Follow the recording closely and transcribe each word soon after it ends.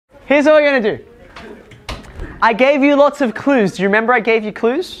Here's what we're going to do. I gave you lots of clues. Do you remember I gave you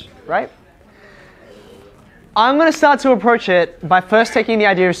clues? Right? I'm going to start to approach it by first taking the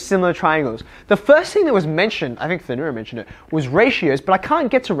idea of similar triangles. The first thing that was mentioned, I think Thanura mentioned it, was ratios, but I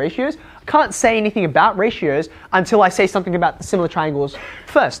can't get to ratios. I can't say anything about ratios until I say something about the similar triangles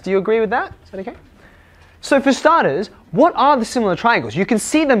first. Do you agree with that? Is that okay? So for starters, what are the similar triangles? You can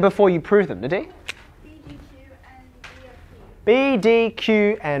see them before you prove them. Nadine?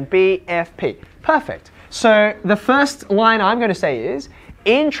 BDQ and BFP. Perfect. So the first line I'm going to say is,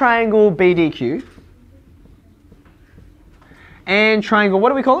 in triangle BDQ, and triangle, what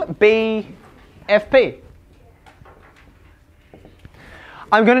do we call it? BFP.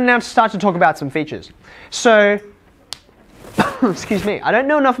 I'm going to now start to talk about some features. So, excuse me, I don't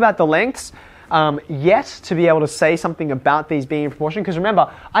know enough about the lengths yet to be able to say something about these being in proportion, because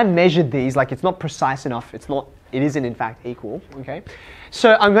remember, I measured these, like it's not precise enough, it isn't in fact equal, okay?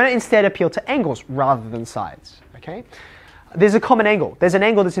 So I'm going to instead appeal to angles rather than sides, okay? There's a common angle. There's an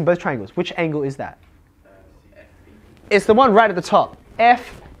angle that's in both triangles. Which angle is that? It's the one right at the top,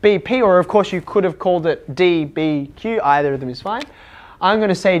 FBP, or of course you could have called it DBQ, either of them is fine. I'm going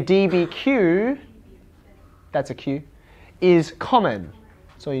to say DBQ, that's a Q, is common.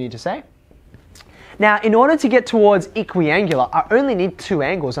 That's all you need to say. Now, in order to get towards equiangular, I only need two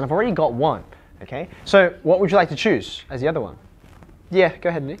angles, and I've already got one. Okay, so what would you like to choose as the other one? Yeah, go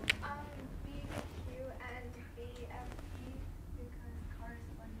ahead, Nick. BQ and BFP because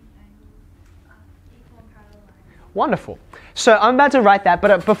corresponding angles equal and parallel lines. Wonderful. So I'm about to write that,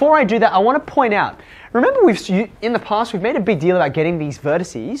 but before I do that, I want to point out, remember in the past we've made a big deal about getting these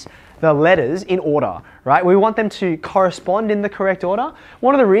vertices, the letters, in order, right? We want them to correspond in the correct order.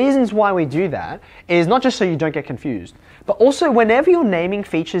 One of the reasons why we do that is not just so you don't get confused, but also whenever you're naming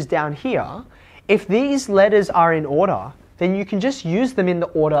features down here, if these letters are in order, then you can just use them in the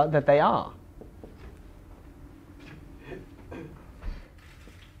order that they are.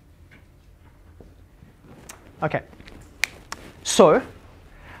 Okay, so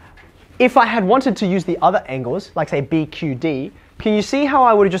if I had wanted to use the other angles, like say BQD, can you see how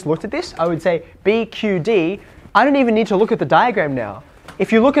I would have just looked at this? I would say BQD, I don't even need to look at the diagram now.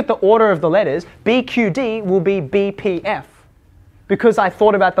 If you look at the order of the letters, BQD will be BPF, because I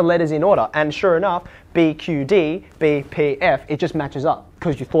thought about the letters in order, and sure enough, BQD, BPF, it just matches up,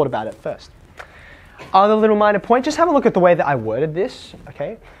 because you thought about it first. Other little minor point, just have a look at the way that I worded this,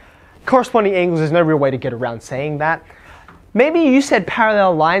 okay? Corresponding angles, there's no real way to get around saying that. Maybe you said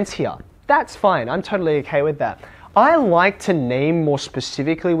parallel lines here. That's fine, I'm totally okay with that. I like to name more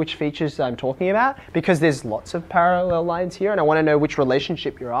specifically which features I'm talking about because there's lots of parallel lines here and I want to know which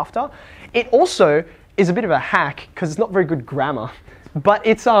relationship you're after. It also is a bit of a hack because it's not very good grammar, but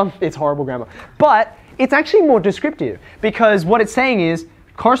it's horrible grammar. But it's actually more descriptive because what it's saying is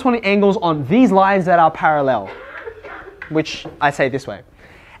corresponding angles on these lines that are parallel, which I say this way.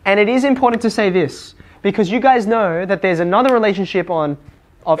 And it is important to say this because you guys know that there's another relationship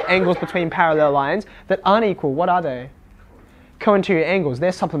of angles between parallel lines that aren't equal. What are they? Co-interior angles.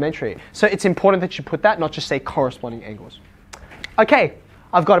 They're supplementary. So it's important that you put that, not just say corresponding angles. Okay,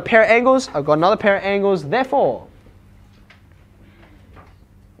 I've got a pair of angles. I've got another pair of angles. Therefore,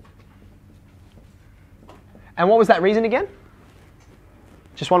 and what was that reason again?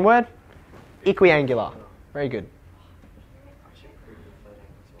 Just one word? Equiangular. Very good.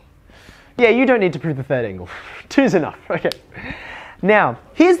 Yeah, you don't need to prove the third angle. Two's enough. Okay. Now,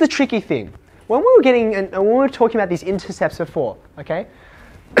 here's the tricky thing. When we were talking about these intercepts before, okay?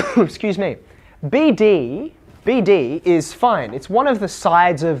 Excuse me. BD is fine. It's one of the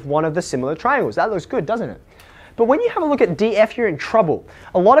sides of one of the similar triangles. That looks good, doesn't it? But when you have a look at DF, you're in trouble.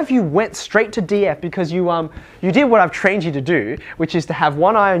 A lot of you went straight to DF because you did what I've trained you to do, which is to have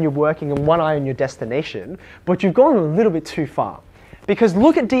one eye on your working and one eye on your destination, but you've gone a little bit too far. Because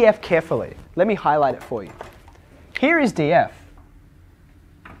look at DF carefully. Let me highlight it for you. Here is DF.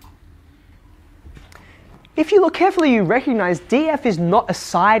 If you look carefully, you recognize DF is not a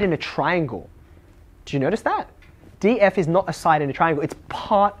side in a triangle. Do you notice that? DF is not a side in a triangle. It's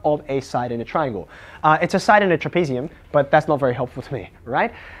part of a side in a triangle. It's a side in a trapezium, but that's not very helpful to me,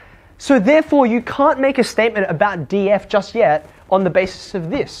 right? So therefore, you can't make a statement about DF just yet on the basis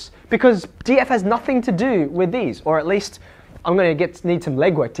of this, because DF has nothing to do with these, or at least I'm going to need some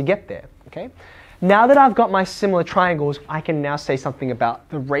legwork to get there, okay? Now that I've got my similar triangles, I can now say something about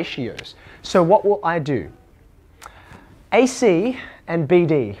the ratios. So what will I do? AC and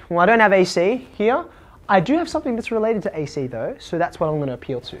BD. Well, I don't have AC here. I do have something that's related to AC though, so that's what I'm going to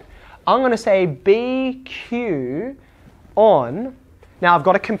appeal to. I'm going to say BQ on, now I've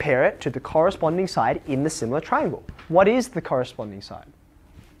got to compare it to the corresponding side in the similar triangle. What is the corresponding side?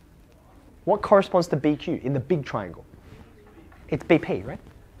 What corresponds to BQ in the big triangle? It's BP, right?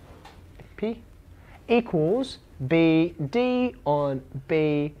 BP equals BD on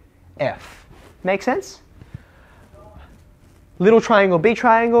BF. Make sense? Little triangle, big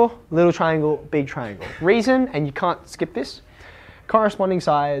triangle, little triangle, big triangle. Reason, and you can't skip this, corresponding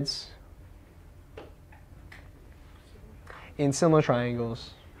sides in similar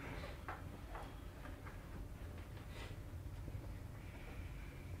triangles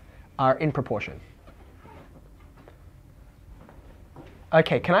are in proportion.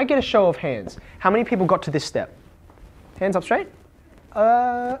 Okay, can I get a show of hands? How many people got to this step? Hands up straight?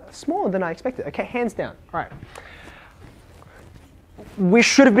 Smaller than I expected. Okay, hands down. All right. We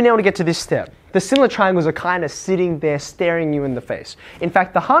should have been able to get to this step. The similar triangles are kind of sitting there staring you in the face. In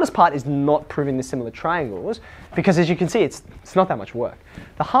fact, the hardest part is not proving the similar triangles because as you can see, it's not that much work.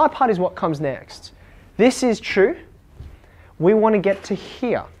 The hard part is what comes next. This is true. We want to get to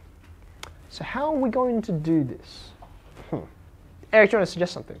here. So how are we going to do this? Eric, do you want to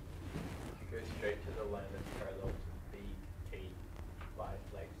suggest something? Go straight to the line that's parallel to BT by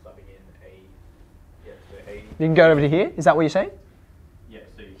like subbing in A. Yeah, so A. You can go over to here. Is that what you're saying? Yeah,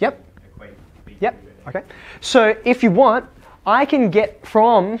 so you Yep. equate BQ Yep. and A. Okay. So if you want, I can get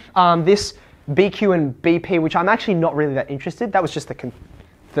from this BQ and BP, which I'm actually not really that interested. That was just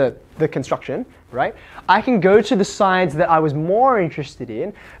the construction, right? I can go to the sides that I was more interested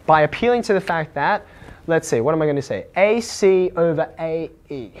in by appealing to the fact that, let's see, what am I going to say? AC over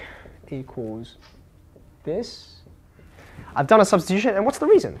AE equals this. I've done a substitution, and what's the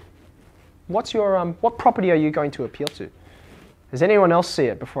reason? What's your what property are you going to appeal to? Does anyone else see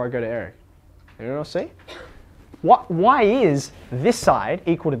it before I go to Eric? Anyone else see? Why is this side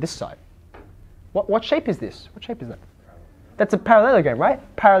equal to this side? What shape is this? What shape is that? That's a parallelogram, right?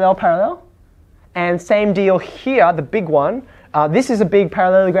 Parallel, parallel. And same deal here, the big one. This is a big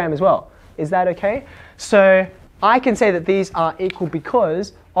parallelogram as well. Is that okay? So I can say that these are equal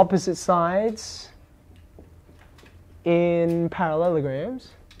because opposite sides in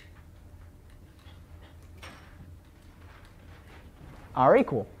parallelograms are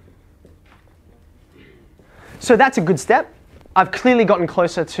equal. So that's a good step. I've clearly gotten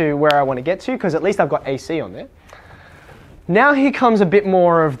closer to where I want to get to because at least I've got AC on there. Now here comes a bit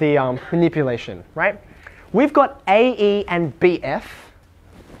more of the manipulation, right? We've got AE and BF,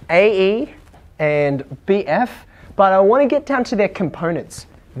 AE and BF, but I want to get down to their components,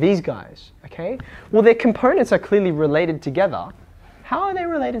 these guys, okay? Well, their components are clearly related together. How are they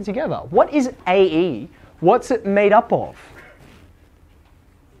related together? What is AE? What's it made up of?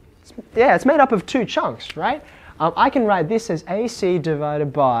 It's made up of two chunks, right? I can write this as AC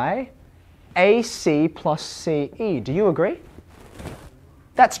divided by AC plus CE. Do you agree?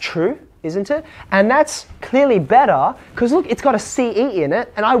 That's true, isn't it? And that's clearly better because look, it's got a CE in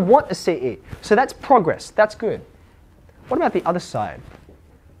it and I want a CE. So that's progress, that's good. What about the other side?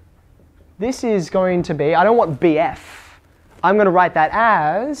 This is going to be, I don't want BF. I'm going to write that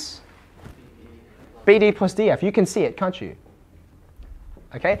as BD plus DF. You can see it, can't you?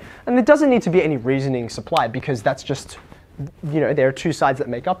 Okay? And there doesn't need to be any reasoning supplied because that's just, there are two sides that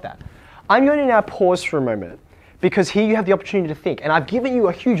make up that. I'm going to now pause for a moment because here you have the opportunity to think. And I've given you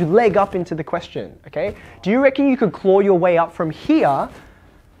a huge leg up into the question, okay? Do you reckon you could claw your way up from here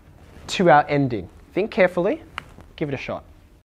to our ending? Think carefully. Give it a shot.